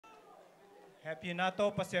Happy na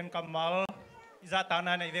to pasien kamal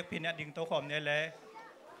izatana na ivek pinya ding to khom ne le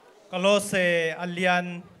kalose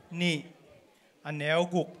alian ni aneu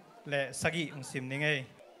guk le sagi sim ni ngai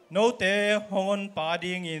no te hongon pa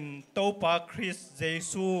ding in to pa Chris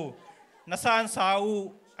Jesu nasan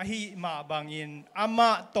sau ahi ma bangin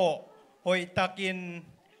ama to hoi takin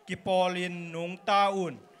kipolin nung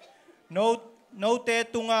taun no te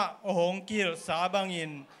tunga ohong kil sa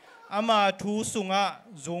bangin ama thu sunga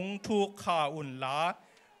zung thu kha un la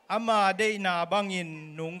ama de na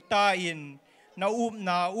bangin nung ta in na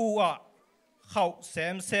uwa khau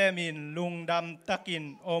sem in lung dam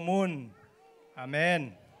takin omun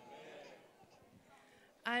amen.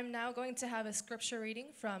 I'm now going to have a scripture reading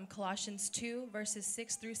from Colossians 2 verses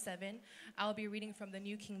 6 through 7. I'll be reading from the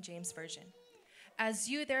New King James Version. As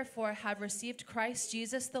you therefore have received Christ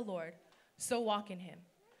Jesus the Lord, so walk in him,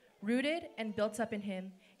 rooted and built up in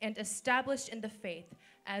him, and established in the faith,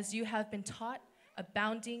 as you have been taught,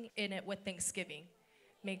 abounding in it with thanksgiving.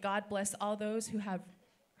 May God bless all those who have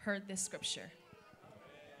heard this scripture.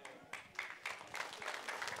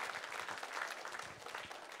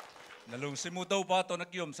 Nalung simutaw pa to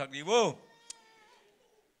nakyom sakdiwo.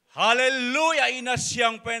 Hallelujah ina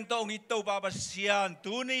siyang pento ang itaw babasyan.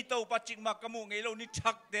 Tunay itaw pa ching makamu ngayon ni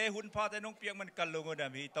chakde hun pa tanong piyang man kalungo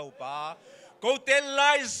na itaw pa.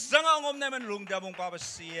 Kotelay zangangom naman lungda mong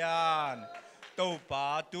babasyan. Itaw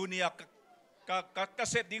pa tunay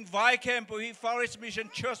kaset ding vai camp hi Forest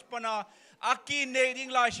Mission Church pa na akine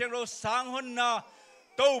ding la siyang ro sanghon na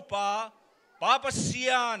itaw pa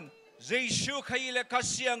babasyan. Jesu kaila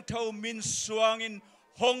kasyang tau min suangin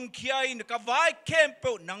hong kiain kavai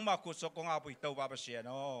kempo nang makusok kong apo itaw babasyan.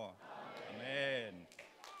 Amen.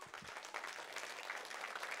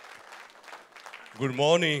 Good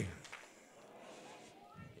morning.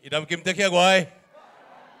 Idam kim tekia guai.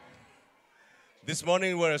 This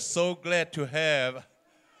morning we're so glad to have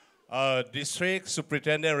our District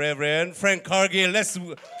Superintendent Reverend Frank Cargill. Let's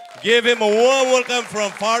give him a warm welcome from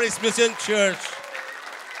Forest Mission Church.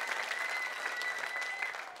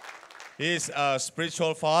 He's a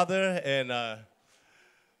spiritual father and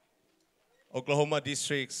Oklahoma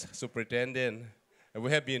District's superintendent. And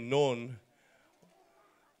we have been known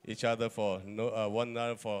each other for one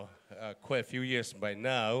another for quite a few years by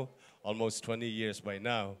now, almost 20 years by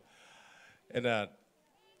now. And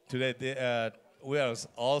today we are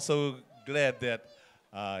also glad that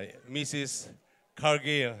Mrs.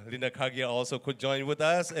 Cargill, Linda Cargill, also could join with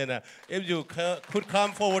us. And if you could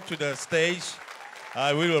come forward to the stage,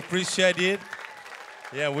 we will appreciate it.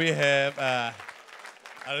 Yeah, we have a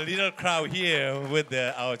little crowd here with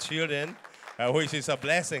our children, which is a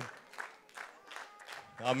blessing.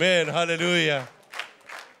 Amen. Hallelujah.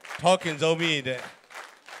 Talking to me,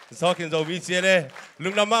 today.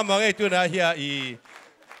 Lung na mama ngay tu na hiya I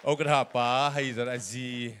ogra pa hay zan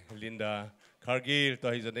azi Linda Cargill to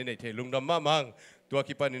hay zan inay te lung na mamang tua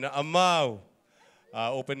kipan na amaw.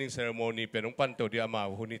 Opening ceremony penong panto di amaw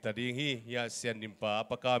hunita ding hi ya sian nimpa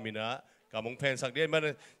pakami na kamong pensak di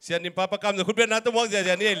man sian nimpa pakam na kunben nato mo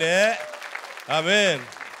siya ni le. Amen.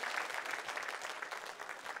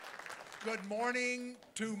 Good morning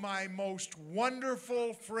to my most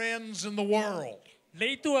wonderful friends in the world.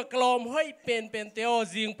 Leitu aklom hoy pen teo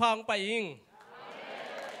jing phang pa ing.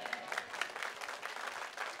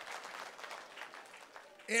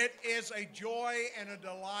 It is a joy and a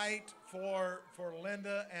delight for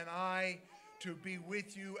Linda and I to be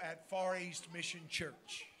with you at Far East Mission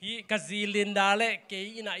Church. Hi kazi Linda le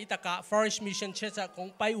ke ina itaka Far East Mission Church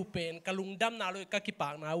kong pai upen kalungdam na lo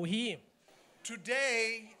kakipang na uhi.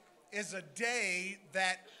 Today is a day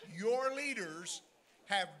that your leaders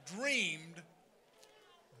have dreamed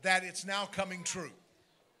that it's now coming true.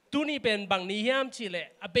 Tuni pen bang ni hiam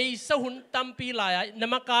chile abei sahun tampi laya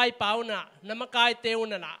namakai pauna namakai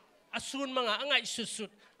teuna na asun mga angai susut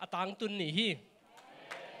atang tun ni hi.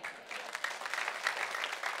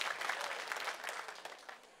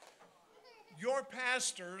 Your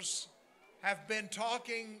pastors have been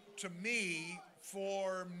talking to me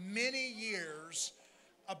for many years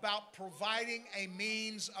about providing a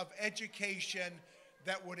means of education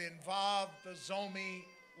that would involve the Zomi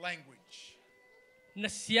language.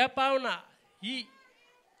 Nasia pauna hi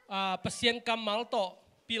pasien kamal to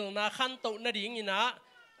pil na khanto na ding ina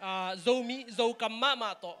zomi zo kamma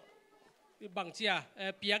ma to bang chia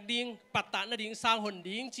piak ding patta na ding sang hon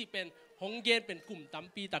ding chi pen honggen pen kum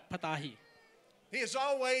tampi tak patahi. He has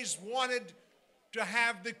always wanted to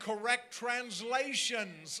have the correct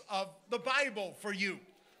translations of the Bible for you.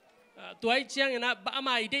 Tuai chiang ina ba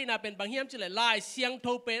amai de na pen bang hiam chile lai siang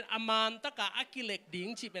tho pen aman taka akilek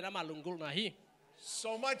ding chi pen ama lungul na hi.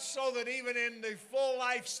 So much so that even in the Full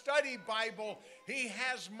Life Study Bible, he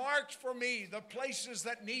has marked for me the places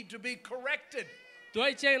that need to be corrected. ตัวไ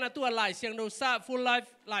อ้เจ้งนะตัวหลายเสียงโดซา full life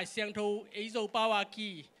หลายเสียงโทไอ้โจปาวา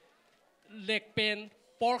กีเล็กเป็น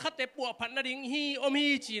ปอลคัดเตปัวพันนาดิงฮีอม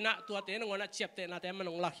ฮีจีนะตัวเตนงวนะเจ็บเตนะแต่มัน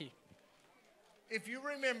งลักฮี If you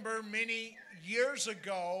remember, many years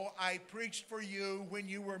ago, I preached for you when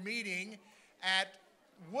you were meeting at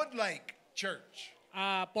Woodlake Church.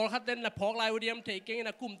 ปอลคัดเตนนะพอกลายวิดีโอเทเก่ง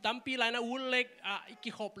นะกลุ่มตั้มปีลายนะวุ้นเล็กอี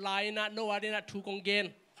กขอบลายนะโนวาเดนะทูกงเกน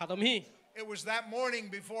ขาตอมฮี It was that morning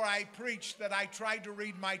before I preached that I tried to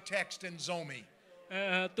read my text in Zomi.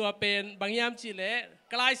 ตัวเป็นบางยามจีเล่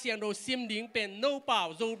กลายเสียงโดซิมดิ้งเป็นโนเปล่า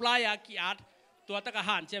โจปลายากีอัดตัวตะกะ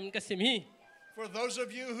หันเจมกสิมฮี For those of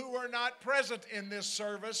you who were not present in this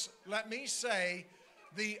service, let me say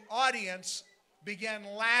the audience began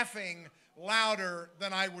laughing louder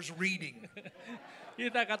than I was reading. ยี่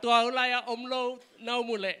ตะกะตัวลายอมโลนา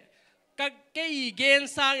มุเล่ก็เกยเกณ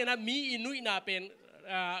ฑ์สร้างนะมีอินุยนาเป็น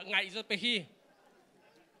ไงจะไปฮี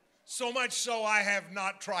So much so I have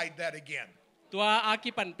not tried that again. ตัวอา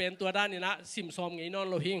กิปันเป็นตัวด้านนี้นะสิมซอมไงนอน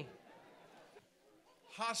โลหิง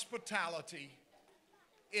Hospitality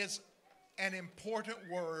is an important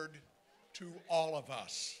word to all of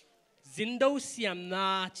us. จินโดเสียมนา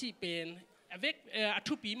ที่เป็นเวก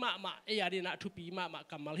ทุปีมาเอียดีนะทุปีมา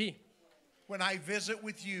กัมมาลี When I visit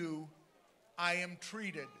with you, I am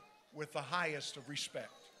treated with the highest of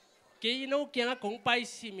respect. เกี่ยโนเกี่ยงกงไป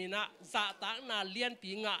สิมินะจะตากนาเลียน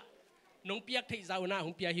ปีงะน้องเปียกที่เจ้าหน้าข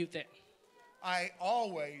องเปียหิวเต I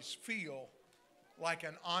always feel like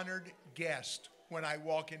an honored guest when I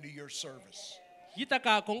walk into your service. ยิตาก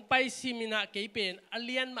ากงไปสิมินะเกี่ยเป็นอเ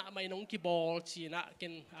ลียนมาไม่น้องกีบอลจีนะเก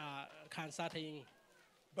นคานซาทิง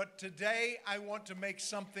But today I want to make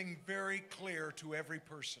something very clear to every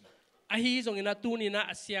person. อาฮีทรงอินะตูนี่นะ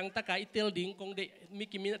เสียงตะกายเตลดิงกงเดมิ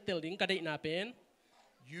กิมินะเตลดิงกระเดนาเป็น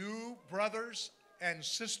You brothers and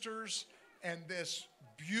sisters and this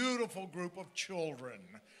beautiful group of children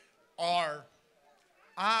are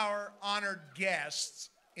our honored guests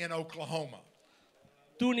in Oklahoma.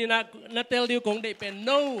 ตูนี่นะเตลดิวกงเดเป็นโ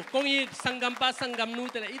นกงอีสังกัมปะสังกัมนู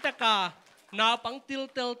เตอิตากานาปังติล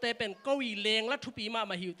เตลเตเป็นเกวีเลงและทุปีม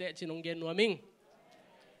าหิวเตจินงเกนนัวมิง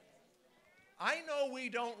I know we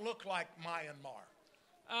don't look like Myanmar.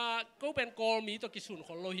 ก็เป็นกอลมีตัวกิสุนข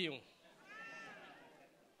องโลหิง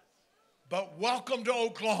But welcome to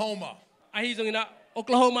Oklahoma. อาฮีทรงอินะโอค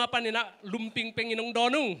ลาโฮมาปันนี่นะลุมปิงเป็งอินงดอ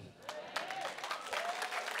นุง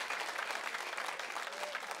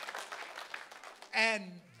And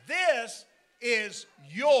this is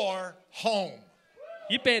your home.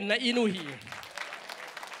 ยี่เป็นนะอินุฮี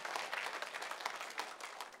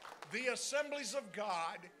The assemblies of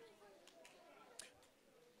God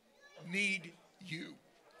need you.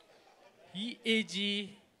 ยี่เอจี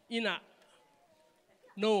อินะ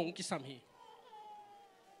โนงกิสัมฮี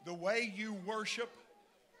The way you worship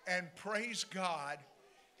and praise God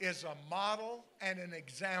is a model and an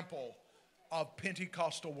example of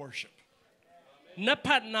Pentecostal worship. นับ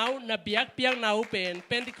พัดนาวนับเบียกเปียงนาวเป็นเ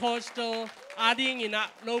ป็นที่คอสเตลอาดิงอินะ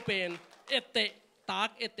โลเป็นเอเตตาก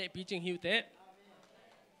เอเตปีจิงฮิวเต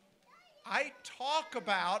I talk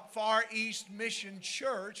about Far East Mission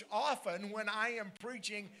Church often when I am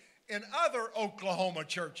preaching in other Oklahoma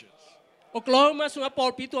churches. โอคลาโฮมาสุงปอล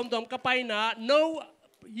ปีตัวมๆก็ไปนะโน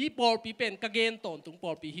ยี่ปอลปีเป็นกะเกนตอนตุงปอ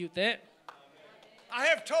ลปีฮิวเต I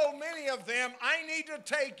have told many of them I need to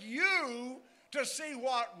take you to see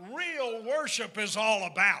what real worship is all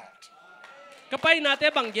about. ก็ไปนาเต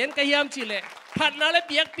บังเย็นก็ยามจิเลผัดนาเลเ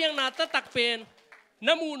ปียกเปียงนาตะตักเป็น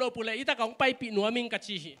น้ำมูโนปุเลอิตะกองไปปีหนัวมิงกะ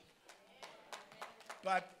ชีฮี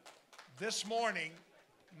But this morning,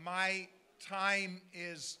 my time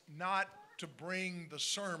is not to bring the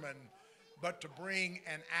sermon, but to bring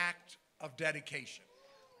an act of dedication.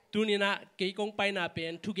 ตูนี่นะเกี่ยกงไปนาเป็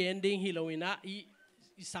นทุกเกนดิ้งฮิโลวินะ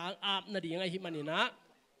อีสางอาบนาดีไงฮิมันนี่นะ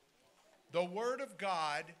The Word of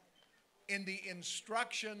God in the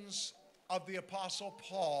instructions of the Apostle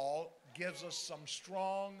Paul gives us some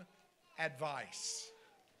strong advice.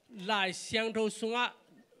 หลายเสียงโทสุงะ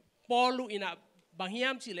ปอลุอินะบางย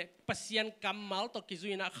ามจิเลปัสยันกัมมัลตกิจุ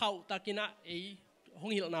อินะเข้าตะกินะไอห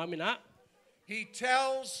งหิลนามินะ He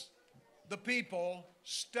tells the people,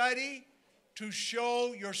 study to show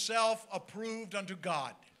yourself approved unto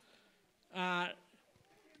God.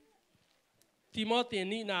 ทิโมธี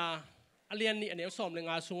นี่นะอเลียนนี่อันเดียวสอมเลย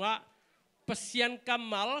งาสุงะปัสยันกัม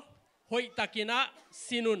มัลหอยตะกินะ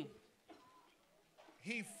สินุน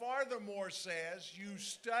He furthermore says, you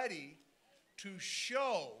study to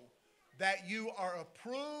show that you are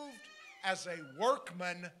approved as a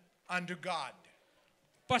workman unto God.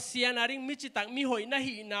 pasien aring mi chitak mi hoi na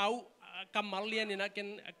hi nau kamal lian ina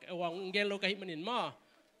ken wang gen lo kahit manin ma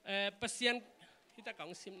pasien kita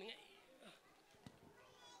kang sim ni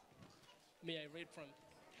may I read from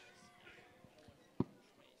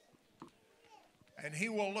and he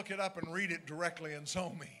will look it up and read it directly in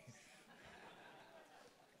Zomi.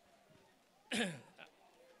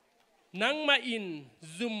 Nang ma in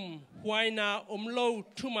zoom huaina omlo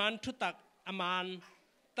tuman tutak aman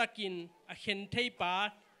takin a hentei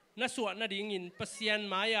pa na suat na ding in pasien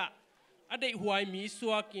maya adai huai mi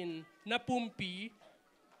suakin na pumpi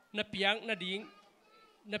na piang na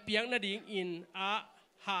ding in a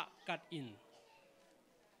ha kat in.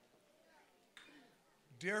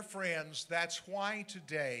 Dear friends, that's why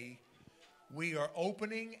today we are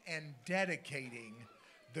opening and dedicating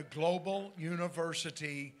the Global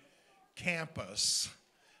University campus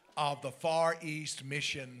of the Far East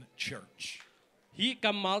Mission Church. Hi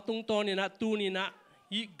kamal tung to ni na tu ni na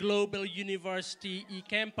hi Global University I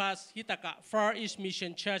campus hi taka Far East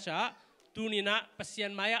Mission Church a tu ni na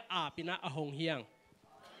pasien maya a pina ahong hiang.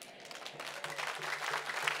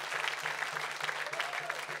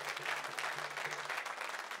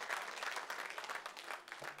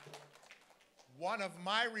 One of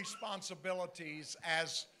my responsibilities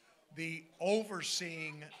as the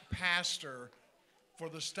overseeing pastor for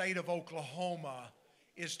the state of Oklahoma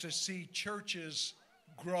is to see churches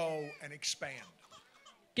grow and expand.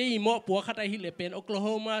 Kei mo po khat hi le pen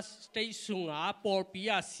Oklahoma State sunga por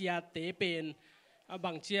pia sia te pen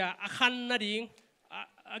bang chia akhan na ding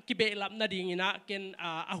kibe lap na ding ina ken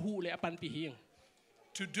ahu le apan pi hing.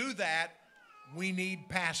 To do that, we need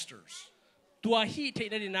pastors. Tua hi te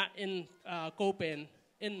na dina in kopen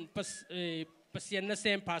in pasien na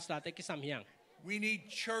sem pastor te kisam hiang. We need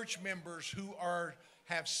church members who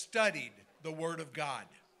have studied the Word of God.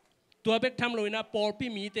 Tua bek tham lo ina por pi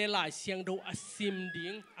mi te lai siang do asim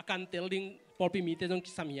ding akan tel ding por pi mi te dong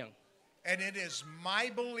kisam hiang. And it is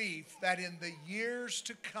my belief that in the years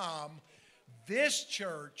to come, this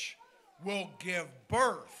church will give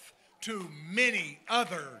birth to many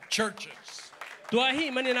other churches. Tua hi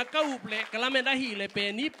manina kaup le kalamen da hi le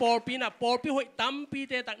pe ni por pi hoi tam pi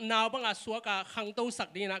te tak naw bang asua ka khang to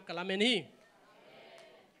sak ding na kalamen hi.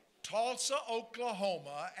 Tulsa,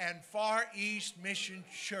 Oklahoma and Far East Mission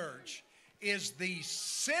Church is the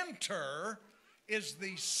center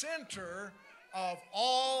of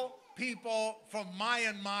all people from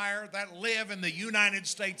Myanmar that live in the United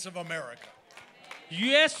States of America.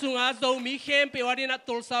 US sunga zo mi khem pe wadina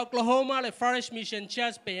Tulsa, Oklahoma le Far East Mission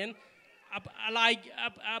Church pen alai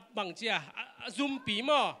bang chia zoom pi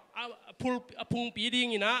mo phung pi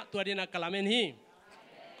ding ina tua dina kalamen hi.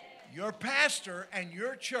 Your pastor and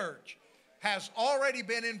your church has already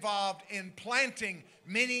been involved in planting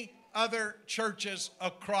many other churches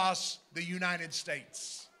across the United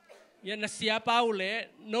States. Ya na sia paule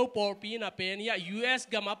no por pi na pen ya US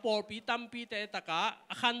gama por pi tampi te taka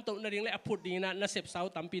akhan to na ding le aput ding na sep sau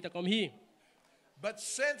tampi ta kom hi. But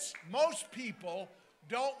since most people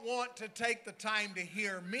don't want to take the time to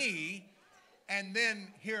hear me and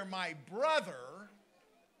then hear my brother,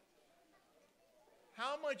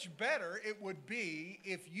 how much better it would be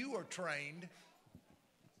if you are trained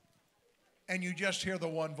and you just hear the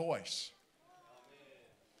one voice.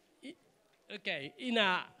 Okay,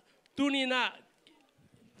 ina tunina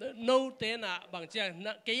no te na bang chia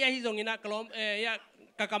na ke ya hi zong ina klom ya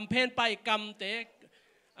ka campaign pai kam te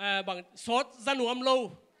bang sot zanuam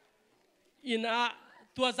lo ina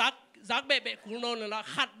tua zak be kul non la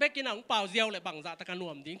khat be kinang pau ziaw le bang za ta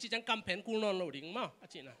kanuam ding chi chang campaign kul non lo ding ma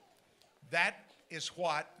achina. That is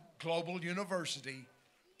what Global University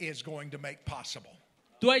is going to make possible.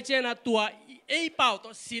 Tua chena tua ei pau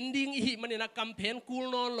to sinding hi manina campaign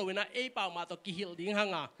kul non lo ina ei pau ma to kihil ding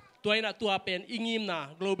hanga tua ina tua pen ingim na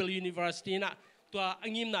Global University na tua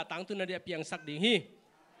angim na tang tu na dia piang sak ding hi.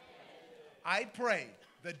 I pray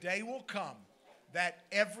the day will come that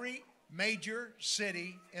every major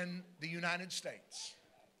city in the United States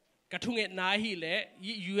Katunget na hi le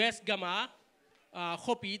US gama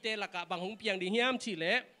khopi te laka banghong piang ding hiam chi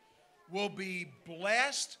le will be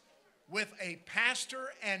blessed with a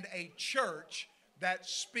pastor and a church that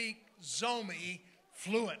speak Zomi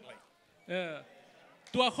fluently.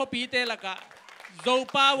 Tua khopi te laka zo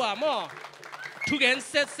pa wa mo thu gen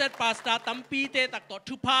set pasta tampi te tak to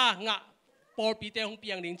thu pa nga por pi te hong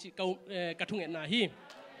piang ding chi katunget na hi.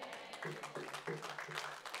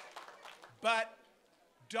 But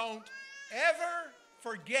don't ever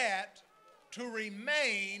forget to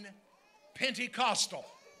remain Pentecostal.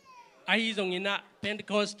 Ai zong ina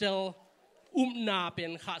Pentecostal na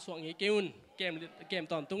pen kha suang hi keun kem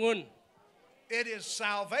ton tungun. It is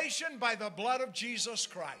salvation by the blood of Jesus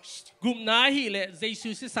Christ gum na hi le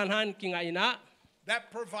Jesus si sanhan kinga ina that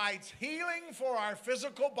provides healing for our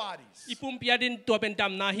physical bodies. ipum pia din tua pen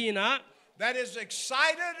dam na hi na That is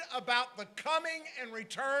excited about the coming and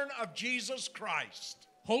return of Jesus Christ.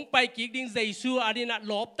 hong pai kik ding Jesus adina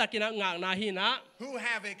lop takina ngang na hi na Who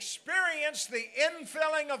have experienced the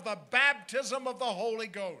infilling of the baptism of the Holy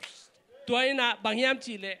Ghost. tua ina banghiam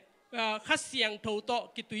chi le khasiang tho to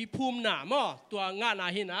kitui phum na mo tua nga na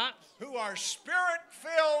hi na Who are spirit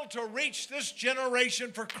filled to reach this generation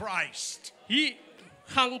for Christ. hi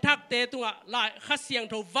khang thak te tua lai khasiang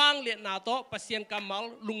tho wang le na to pasien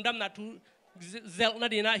kamal lungdam na thu zel na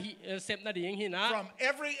dina hi sep na ding hi na From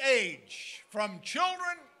every age, from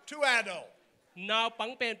children to adult. now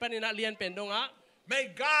pang pen panina lian pen donga May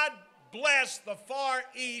God bless the Far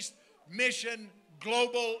East Mission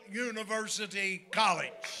Global University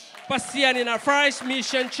College. pasian in our First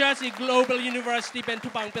Mission Church Global University pen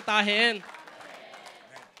tupang petahen.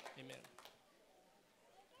 Amen.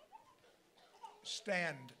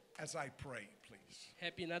 Stand as I pray, please.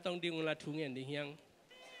 Happy na tong ding la thungen ding yang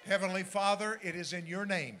Heavenly Father, it is in your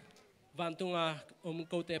name vantunga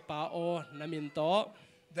ko te pa o namin to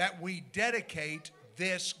that we dedicate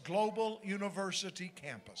this Global University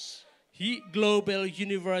campus. hi Global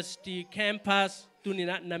University campus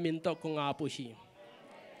tunina namin to ko nga po hi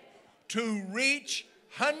To reach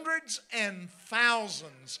hundreds and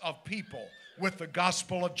thousands of people with the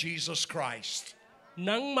gospel of Jesus Christ.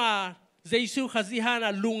 nang ma Jesus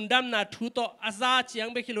khazihana lungdam na thuto aza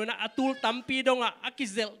chiang be khilona atul tampi donga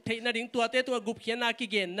akizel theina ding tua te tua gup khiana ki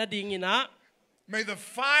gen na ding ina May the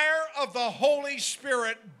fire of the Holy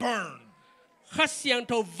Spirit burn. khasiang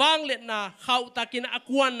tho wang let na khau takin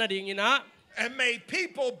akwan na ding ina And may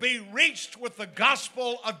people be reached with the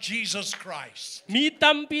gospel of Jesus Christ. mi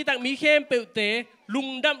tampi tak mi khem peute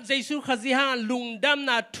lungdam Jesus khazihana lungdam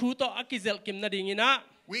na thuto akizel kim na ding ina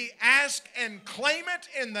We ask and claim it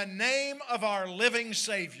in the name of our living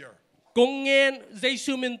Savior. kongen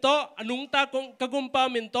Jesus minto anung ta kong kagumpa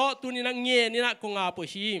minto tunina nge nina ko nga po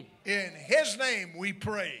hi In His name we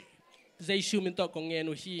pray. Jesus minto kongen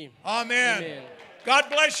u hi Amen. Amen. God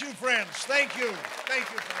bless you, friends. Thank you. Thank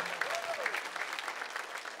you.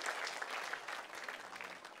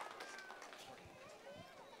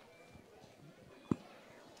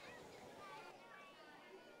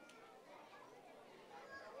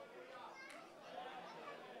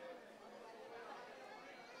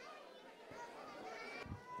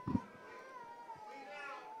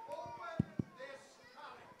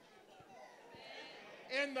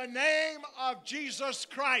 In the name of Jesus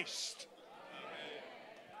Christ.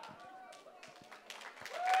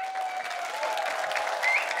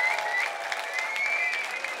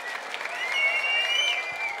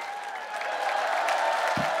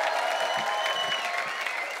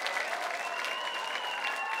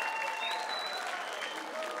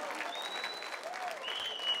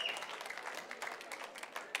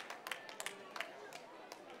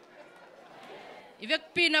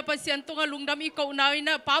 Ivek pina pasien tunga lungdam ikaw na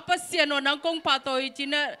ina papasiano nang kong patoy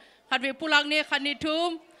china hadwe pulang ni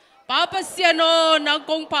khanitum papasiano nang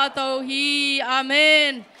kong patoy hi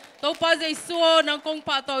amen to pa Jesuo nang kong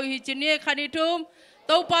patoy hi chini khanitum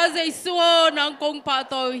to pa Jesuo nang kong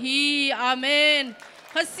patoy hi amen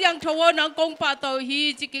khasiang thawo nang kong patoy hi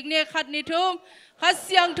chiking ni khanitum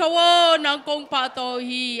khasiang thawo nang kong patoy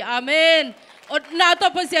hi amen ot na to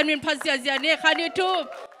pasian min phasya ja ni khanitum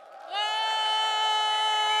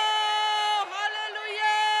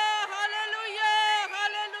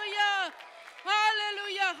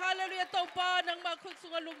Topa nang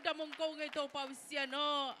makhutsunga lungdamong ko ngay topa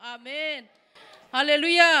wisiano. Amen.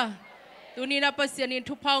 Hallelujah. Tunina pasyanin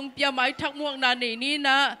tupang pia mai takmuang na ni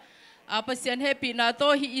na pasyan happy na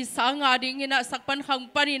to hi isang ading ina sakpan khang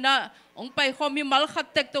panina ong pai khomi mal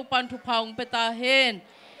khatek topan tupang petahen.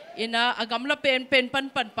 Ina agamla pen pan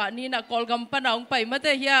pa ni na kolgam panaong pai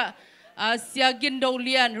mate hiya sia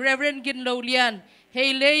Gindolian, Reverend Gindolian.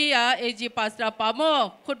 Hey leya eji pasra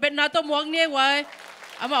pamo. Khutben na to muang ni wai.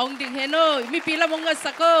 Ama ong ding heno mi pila mong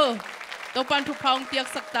sako to pan thu phang piak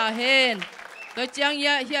sakta hen to chang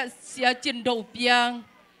ya hia sia chin do piang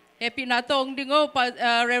happy na tong dingo pa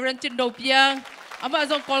Reverend chin do piang ama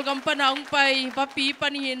jong kol gam pa na ong pai pa pi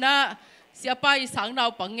pan hina sia pa isang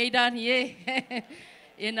naw pang ngai dan hi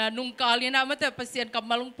ina nung kalina mate pasien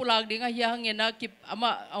kamalung pulag dinga hia hangena kip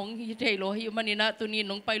ama ong hi thelo hi manina tuni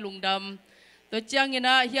nung pai lungdam to chang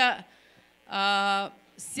ina hia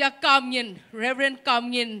sia kamyin Reverend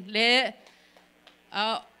kamyin le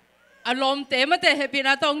alom te mate happy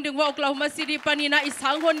na tong ding wa Oklahoma City panina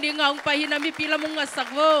isang hon ding ang pahina mi pila mong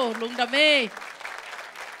sakwo lungdame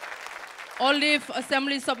Olive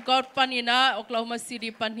Assemblies of God panina Oklahoma City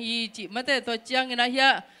panhi ji mate to chiang ina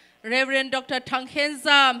hia Reverend Dr. Thang Hen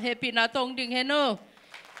Zam happy na tong ding heno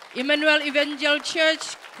Emmanuel Evangel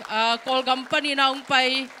Church Kolgam panina ong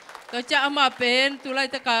pai to cha ama pen tulai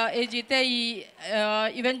taka AGT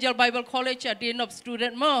Evangel Bible College Dean of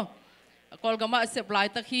Student mo Kolgama supply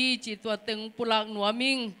takhi ji to teng pulak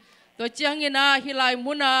nuaming to chiang ina hilai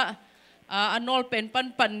muna anol pen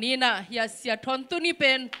pan ni na ya sia thon tu ni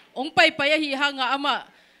pen ong pai pai hi hanga ama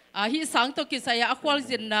hi sang to kisaya akwal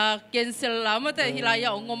jin na cancel la ma te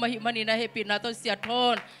hilaya ong ma hi mani na happy na to sia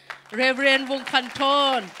thon Reverend Wong Khan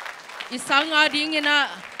Thon isang ading ina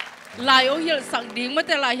lai o hil sang ding ma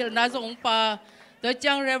te lai hil na zong pa to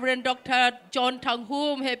chang Reverend Dr. John Thang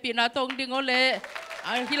Hum happy na tong ding ole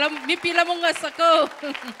hilam mi pila mong asako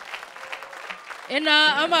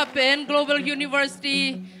ena ama pen Global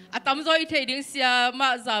University atam zo ithei ding sia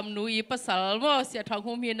ma zam nui pasal mo sia thang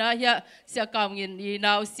hum hi na ya sia kam ngin i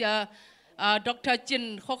naw sia Dr.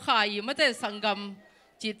 Chin Khokhai ma te sangam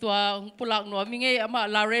chi tua pulak no mi nge ama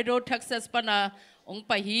Laredo Texas pana ong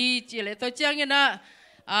pa hi chi le to chiang ina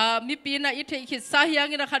mi pi na ithei khit sa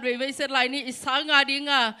hiang ina khat ve se lai ni isanga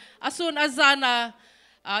dinga asun azana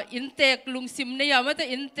intek lungsim ne ya ma te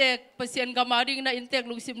intek pasien gamading na intek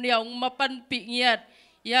lungsim ne ong mapan pi ngiat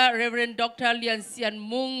ya Reverend Dr. Lian Sian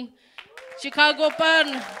Mung Chicago pan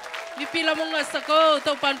mi pila mong asako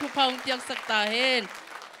to pan thu phang piak sakta hen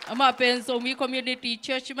ama pen so mi community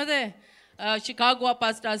church ma de Chicago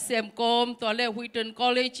pastor Sam Kom to le Wheaton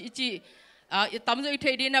College ichi tam zo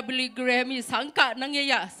ithei dina Billy Graham mi sangka nang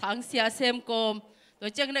ya sang sia Sam Kom to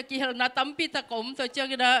chang na ki hel na tampi ta kom to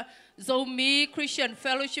chang na Zomi Christian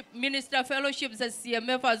Fellowship Minister Fellowship za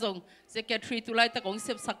CMF azong secretary tulai ta kong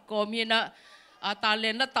sep sakko mi na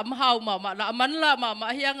talen na tam hau mama la man la mama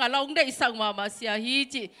hiang along dei sang mama sia hi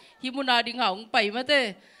chi hi muna ding haung pai ma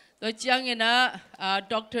te to chiang ina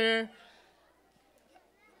Dr.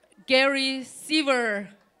 Gary Seaver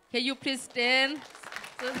can you please stand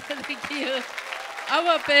thank you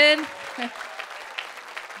our pen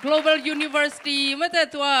Global University ma te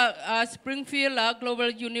tua Springfield Global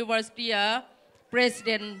University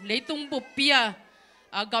President Leitung Bupia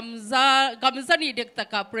gamza ni dek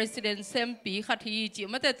taka President Sempi khati chi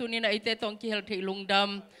mate tunina ite tong ki hel thei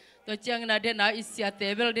lungdam to chang na de na isya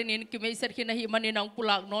table den in ki me set khina hi mani nang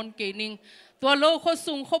pulak non kening to lo kho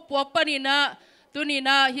sung kho pu panina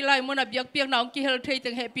tunina hilai mona biak piak na ong ki hel thei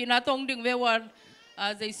teng happy na tong ding we wan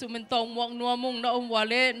jaisu men tong mong nuamung na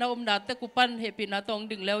wale na na te kupan happy na tong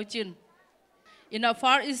ding leo chin in a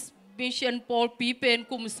far is mission Paul pipen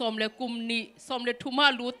kum som le kum ni som le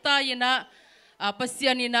thuma luta ina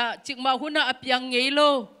pasianina chikma huna apyang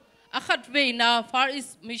ngelo akhat veina Far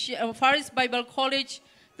East Bible College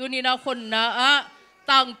tunina khonna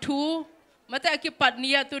tang thu mate akipat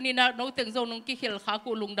nia tunina no tengzong nong ki khel kha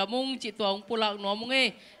ku lungdamung chi tong pulak no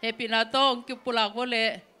munge happy na tong ki pulak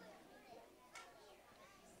hole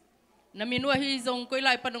naminwa hi zong koi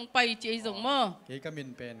lai panong pai chi zong mo ke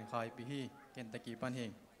kamin pen khai pi hi ken taki pan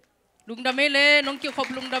heng lungdame le nong ki khop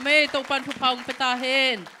lungdame to pan thu phang peta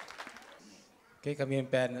hen ke kami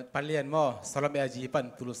pen palian mo salam aji pan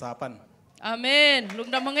Tulsa pan amen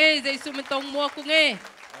lungdam mangai jaisu mentong mo ku nge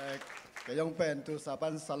ke yong pen Tulsa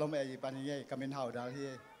pan salam aji pan nge kami hau dal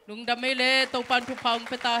hi lungdam le to pan thu phang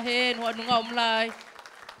peta hen wa nungom lai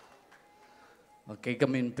ke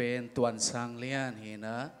kami pen tuan sang lian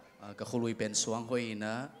hina ka khului pen suang hoi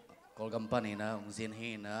na kolgam pan hina ungzin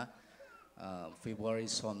hina February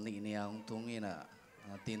som ni ni ang tung ina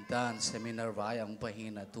tintan seminar vai ang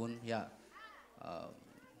pahina tun ya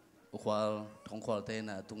ukhwal thongkhwal te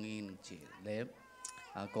na tungin chi le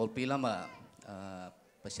kolpi lama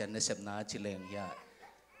pasyan na sepna chi leng ya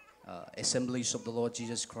Assemblies of the Lord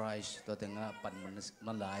Jesus Christ to tenga pan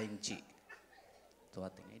malaing chi to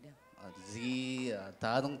ating ida zi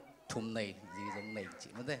ta dong thum nei zi dong nei chi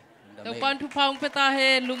mate to pan thu phang peta he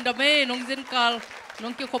lungdame nong jin kal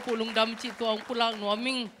nong ki khopu lungdam chi tuang pulang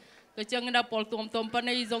nuaming to chang na pol tom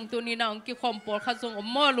panai zong tuni na ong ki khom pol kha zong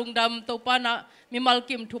mo lungdam to pana mi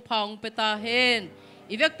malkim thu phang peta hen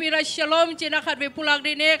ivek pira shalom china khat ve pulak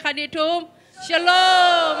di ne khani thum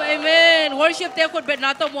shalom amen worship te khut bet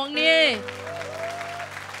na to mong ni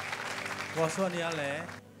wa so ni ale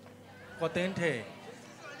ko ten the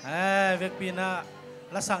vek pina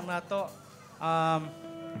la sang na to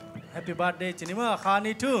happy birthday chini ma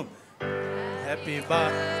khani thum happy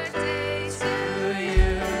birthday to you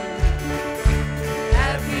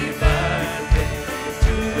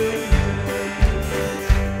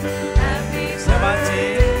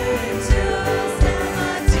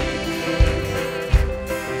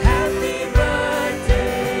Happy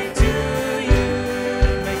birthday to you.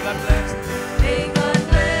 May God bless.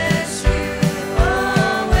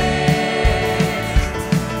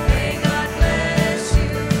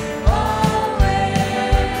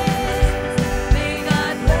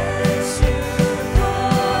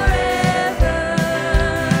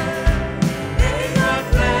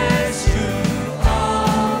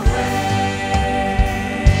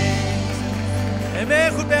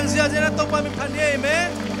 khut beng zia jena to pa mi phan ye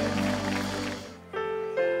amen.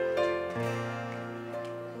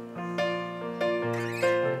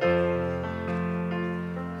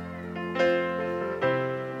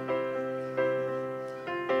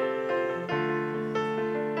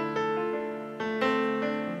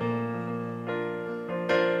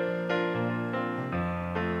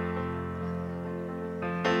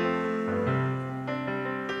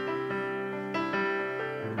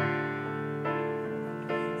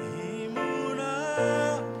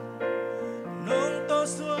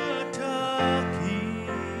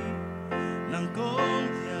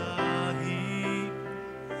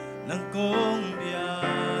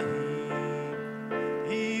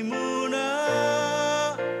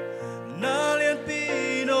 Now let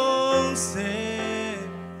me know, say,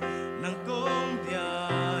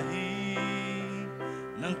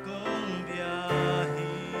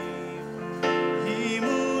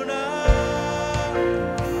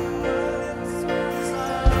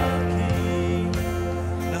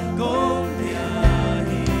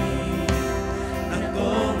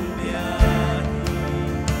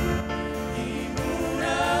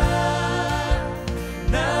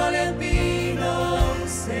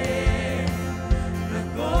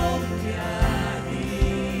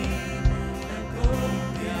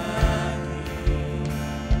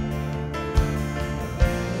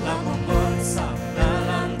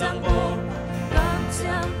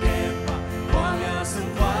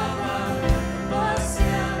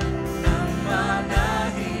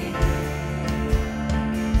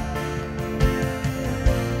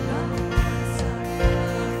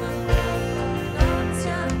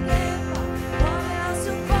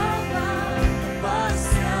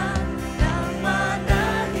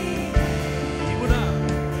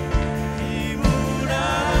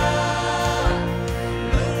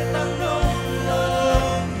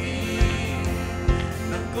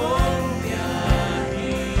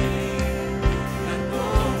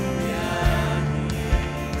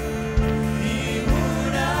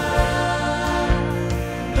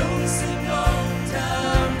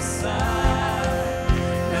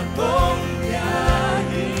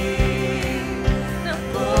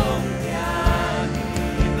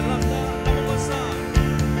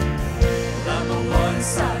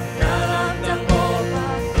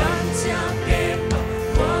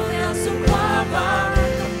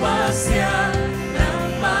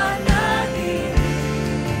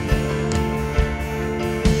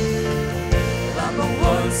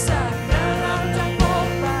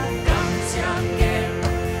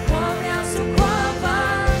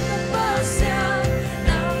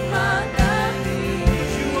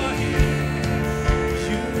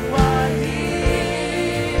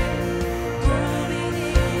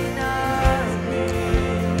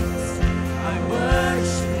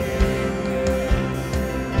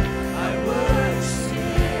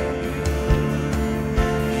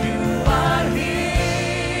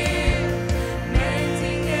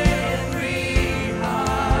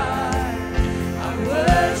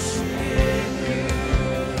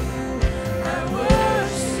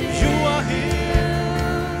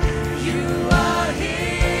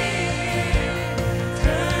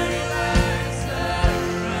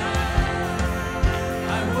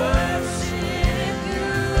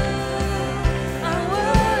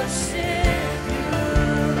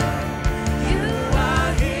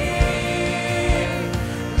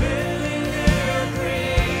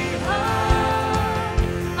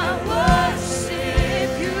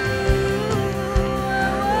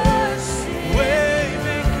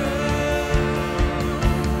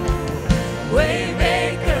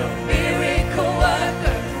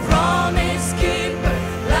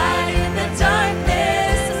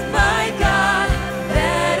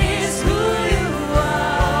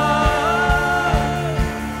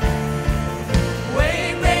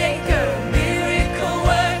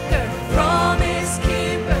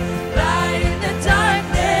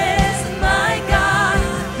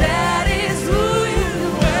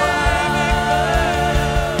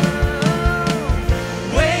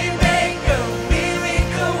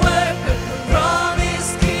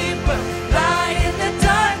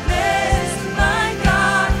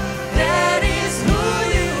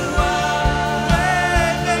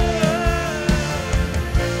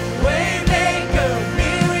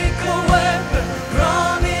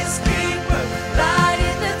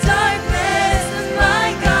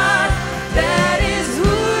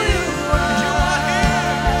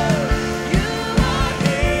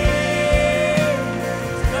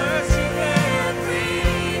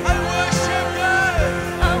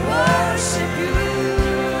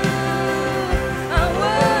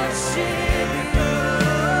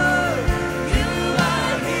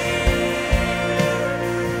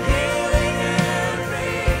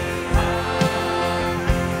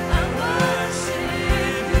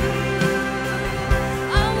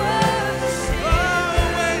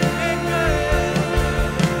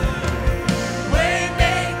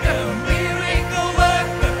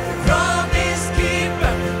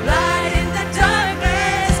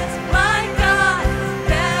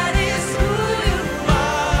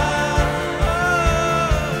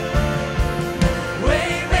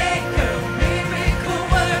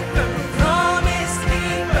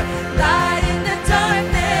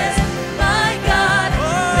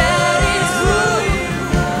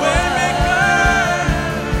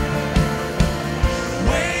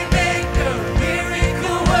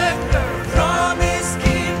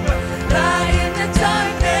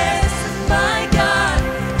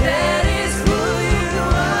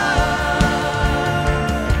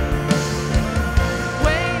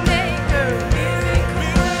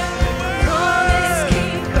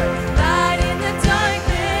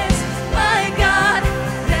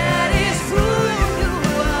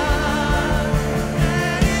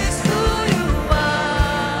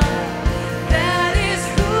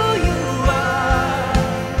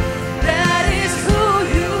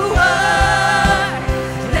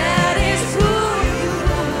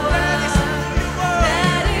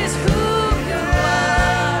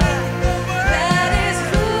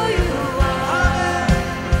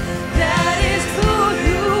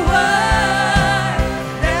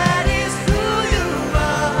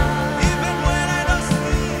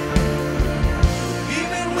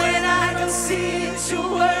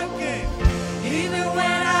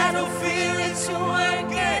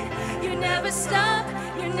 never stop,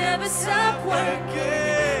 you never stop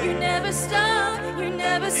working. You never stop, you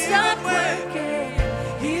never stop working.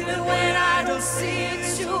 Even when I don't see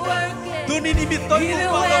it, you're working.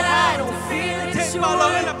 Even when I don't feel it, you're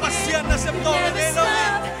working. You never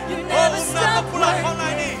stop, you never stop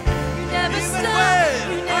working. You never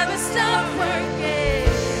stop, you never stop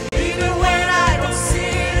working. Even when I don't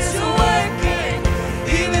see it, you're working.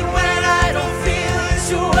 Even when I don't feel it,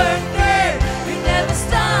 you're working. You never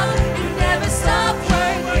stop, you never stop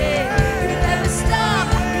working. You never stop,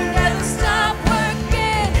 you never stop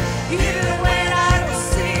working. Even when I don't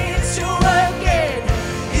see it, you're working.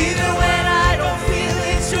 Even when I don't feel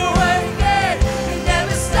it, you're working. You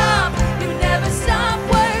never stop, you never stop.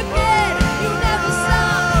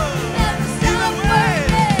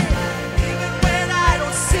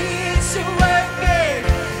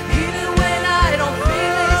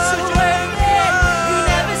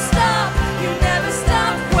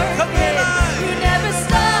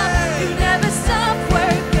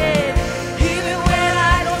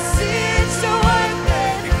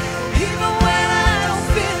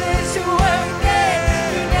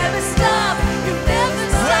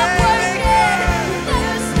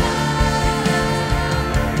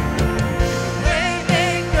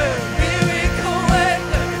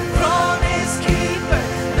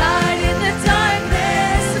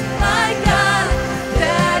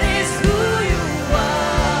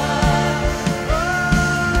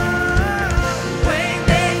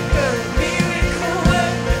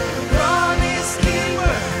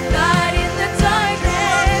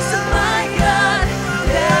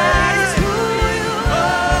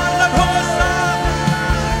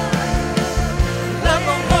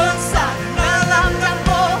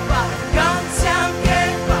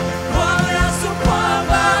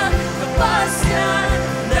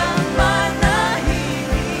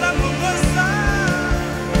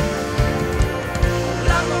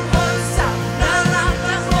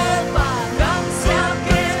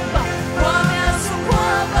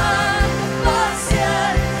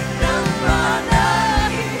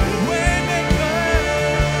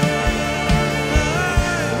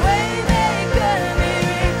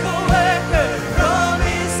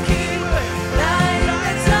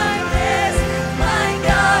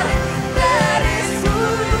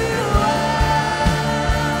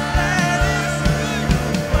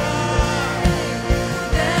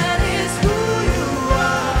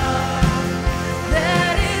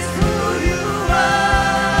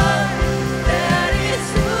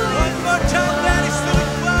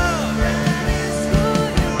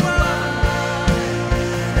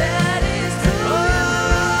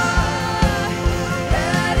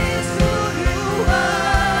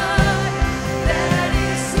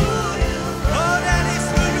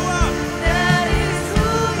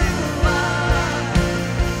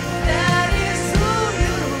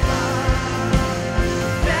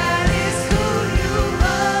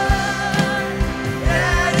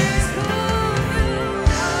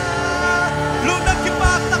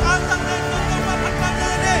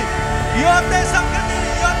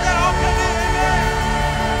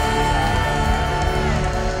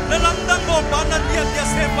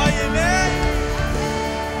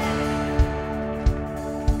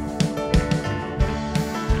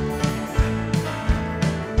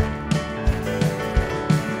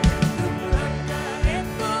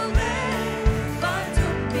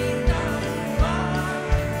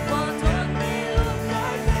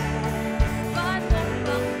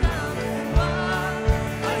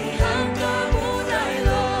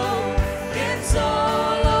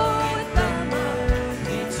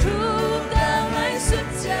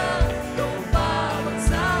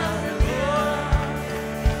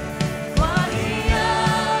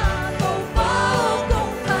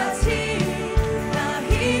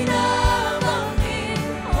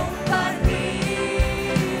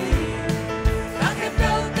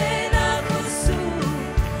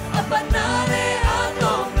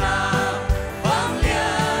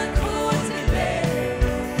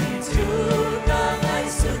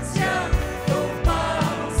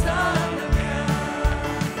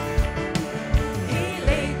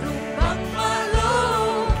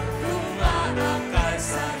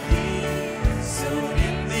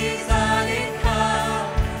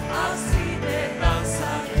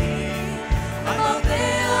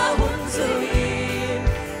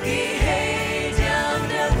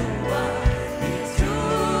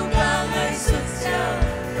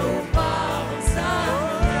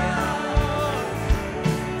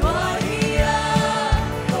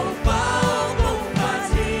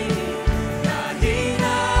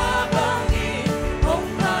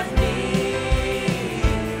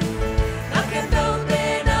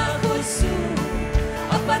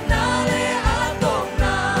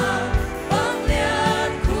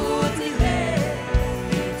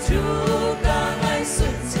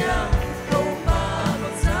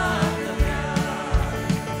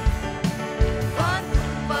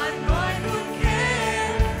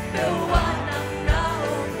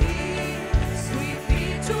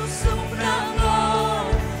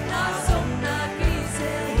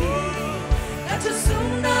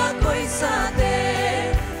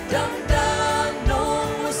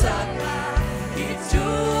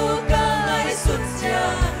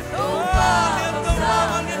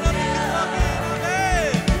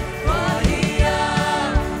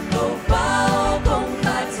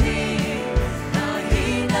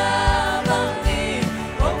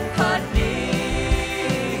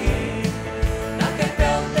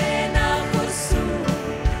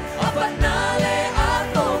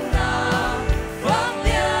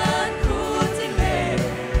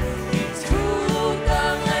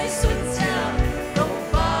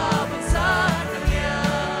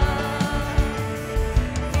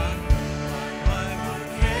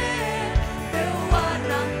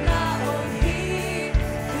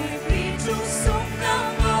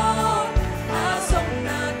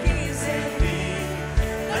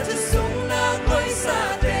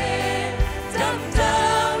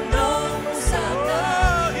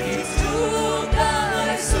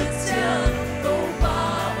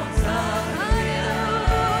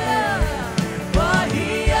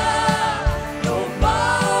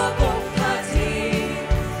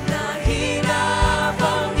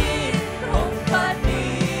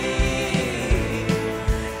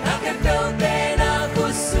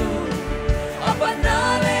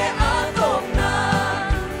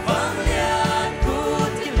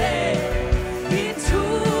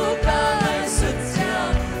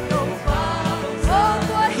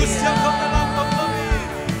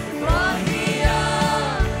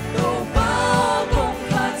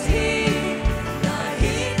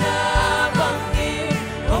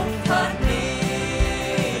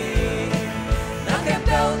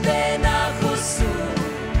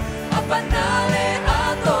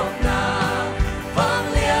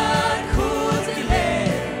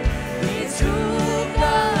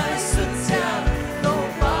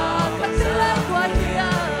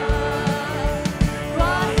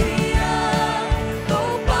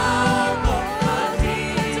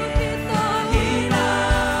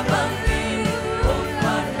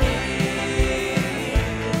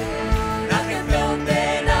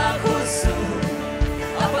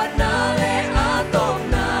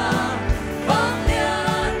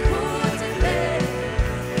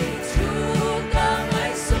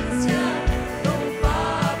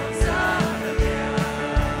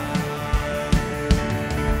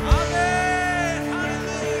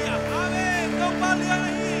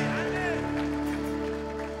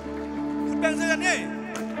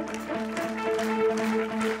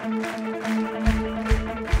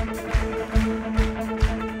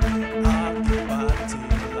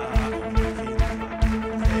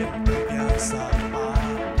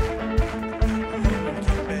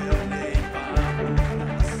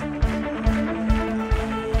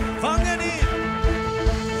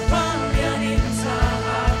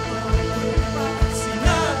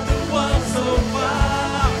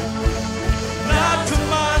 Not to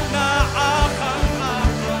man na akang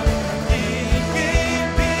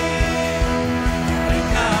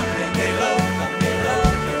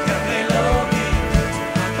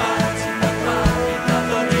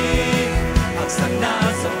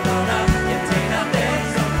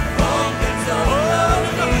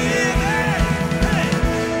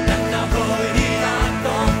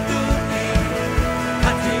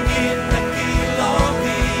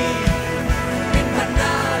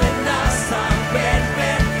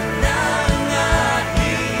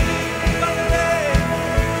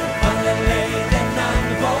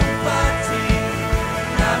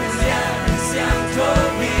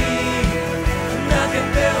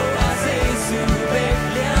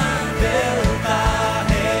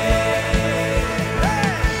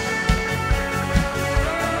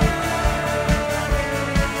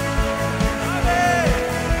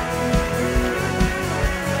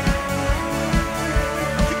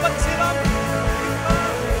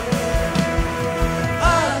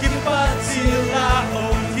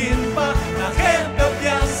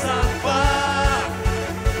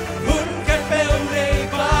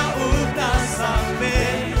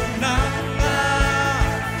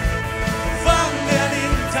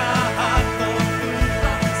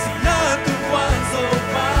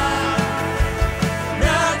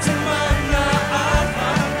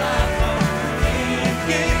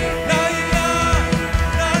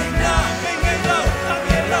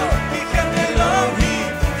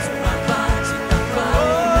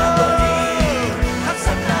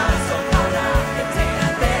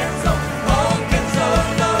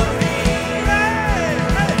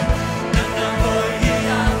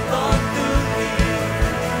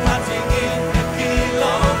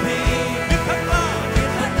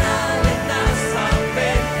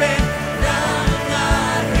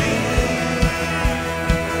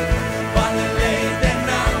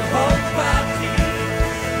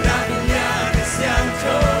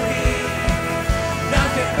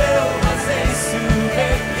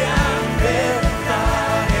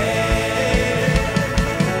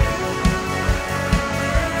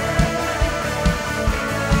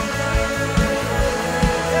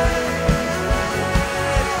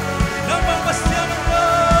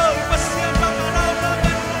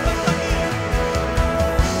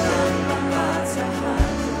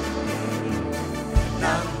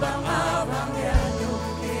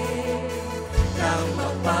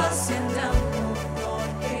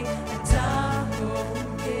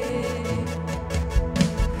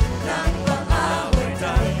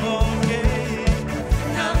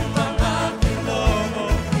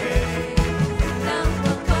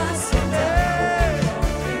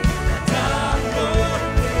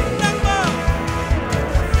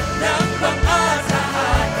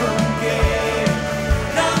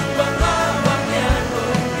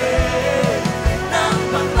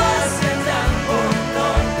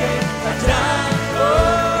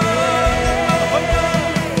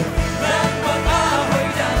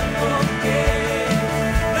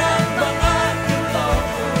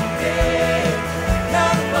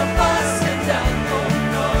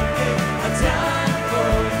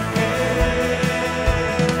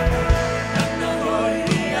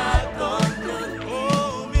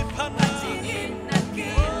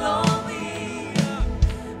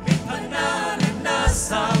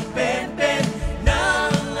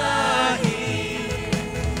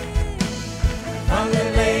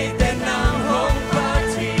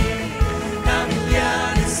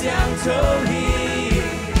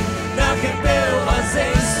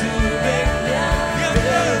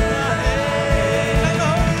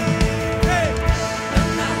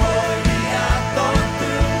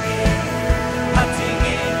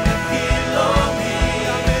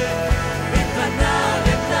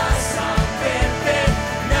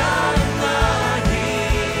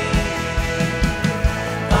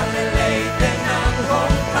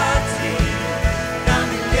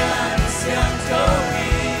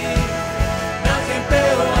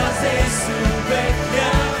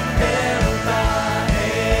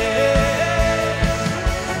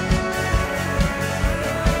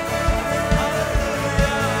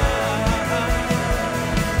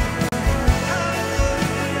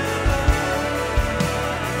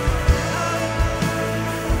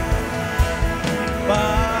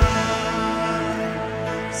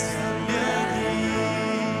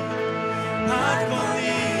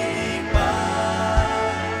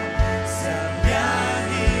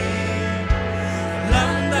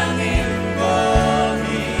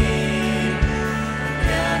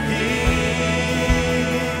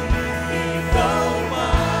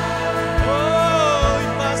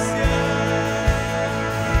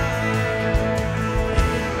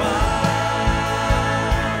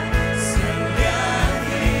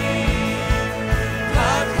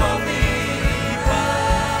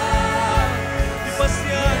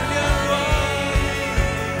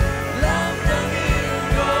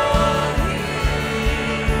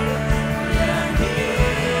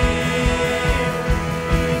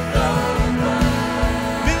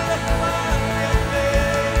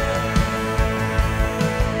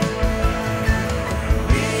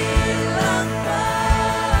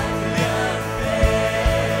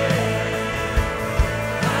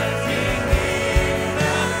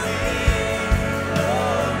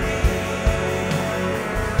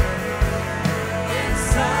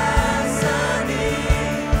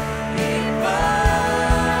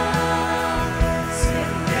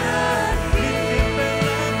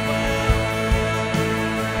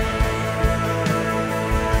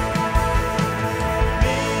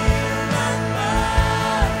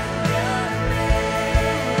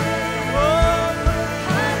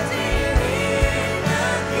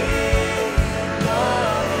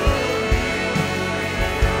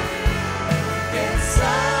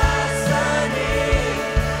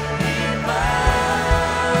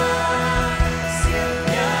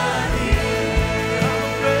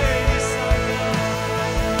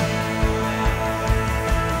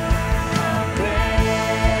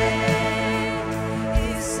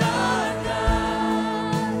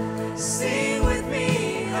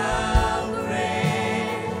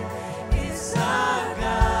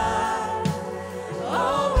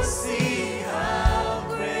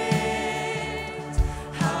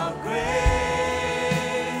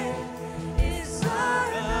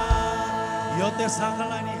te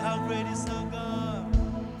sakalani, how great is our God.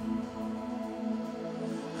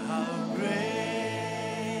 How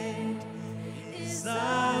great is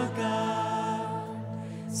our God.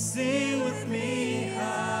 Sing with me,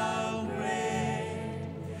 how great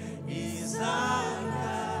is our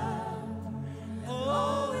God.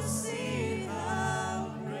 Oh, sing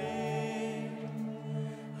how great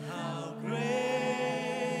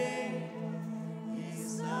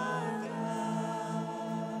is our God.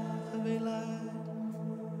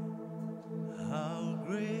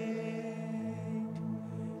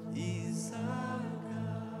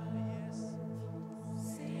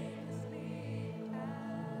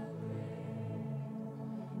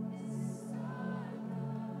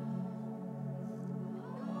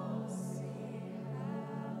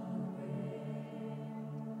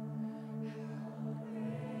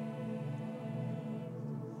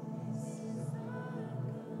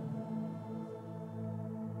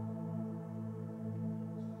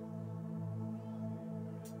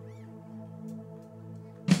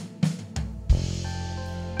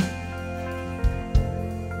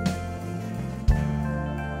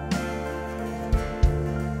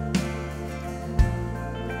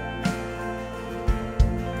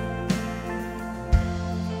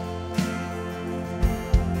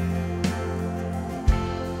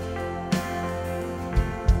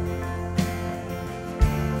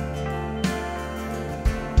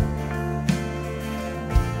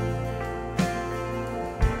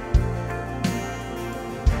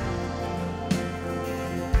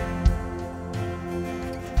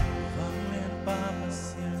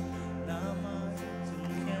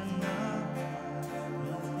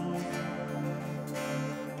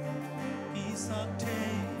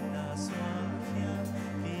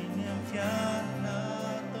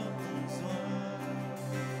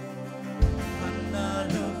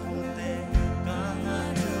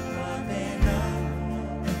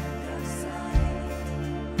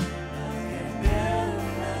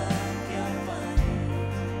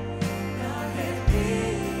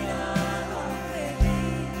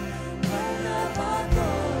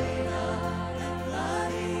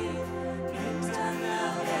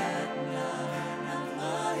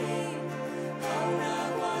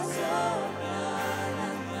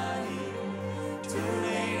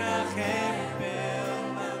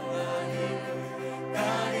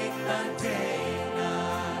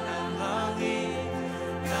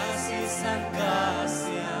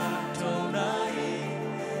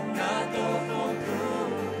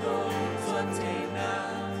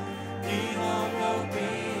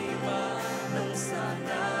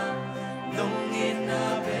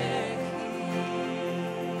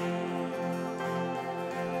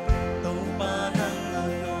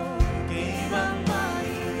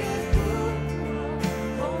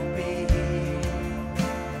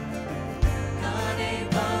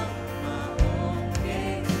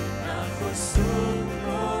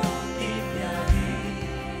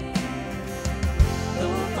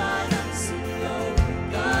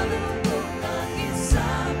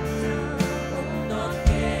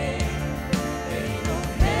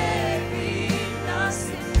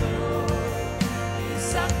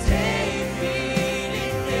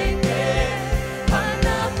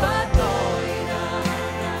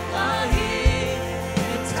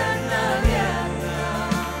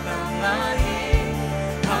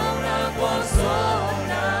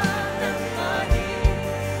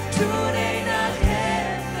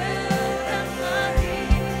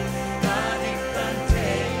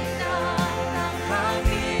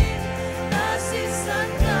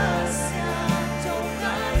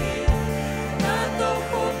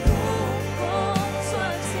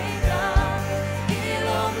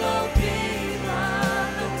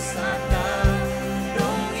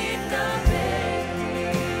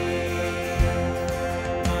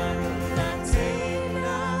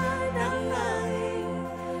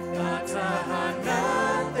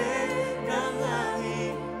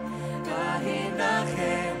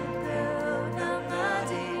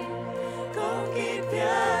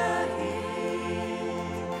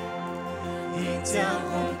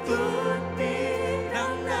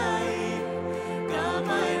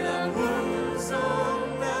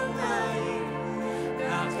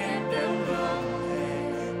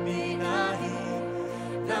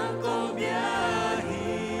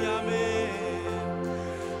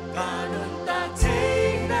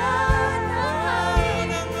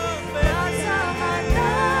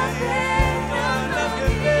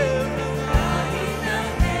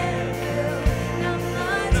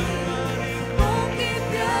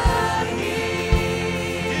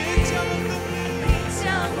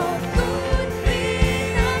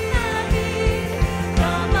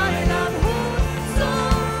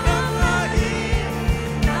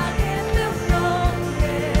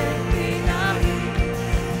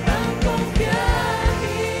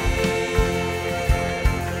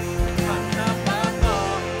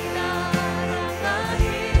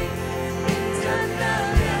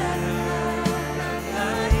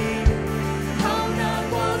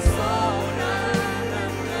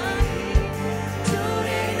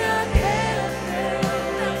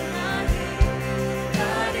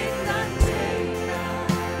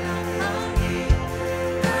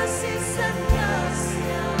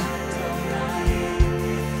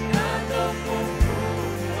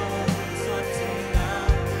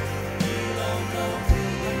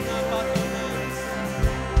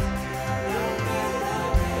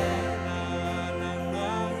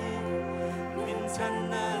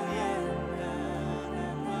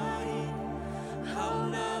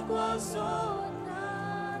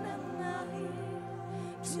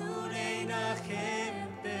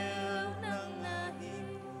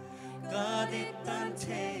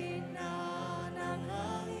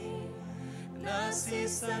 si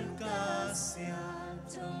san kasya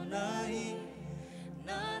tonai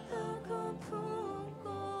na to ko phung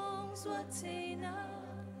kong suat thế na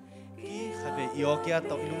khát về yêu kia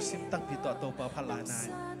tàu ilung sim tắc bị tàu pa phala nai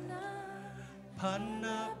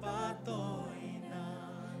panna pa tôi na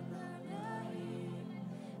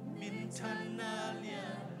min chan na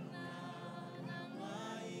lian na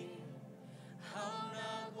mai hao na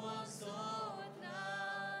qua gió na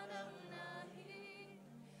nam na hi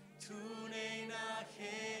tu nei na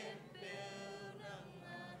khen bel nam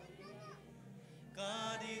na hi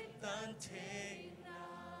ca dik tan thế na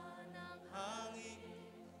nam hang i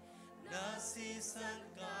na si san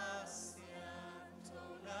ca sian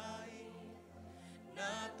tonai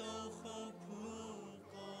na to không phun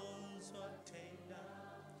con xoát thế na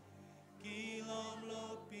kỳ lom lo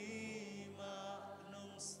pi ma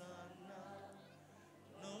nông san na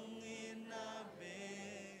nông in na bê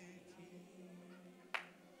khi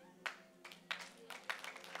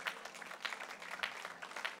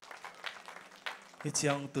hi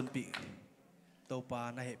chiang tun pi tàu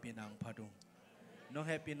pa na he pinang phadung nong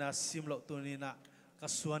happy na sim lo tu ni na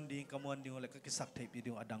kasuan ding kamuan ding le ka kisak thei pi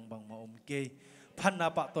ding adang bang ma om ke phan na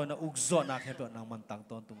pa to na ukzo na khe to nang man tang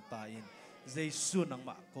ton tung ta in jesu nang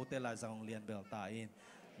ma ko te la jang lian bel ta in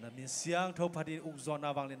na min siang tho phadi ukzo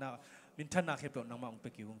na wang le na min than na khe to nang ma ong pe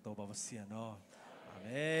ki hung to ba sia no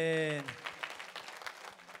amen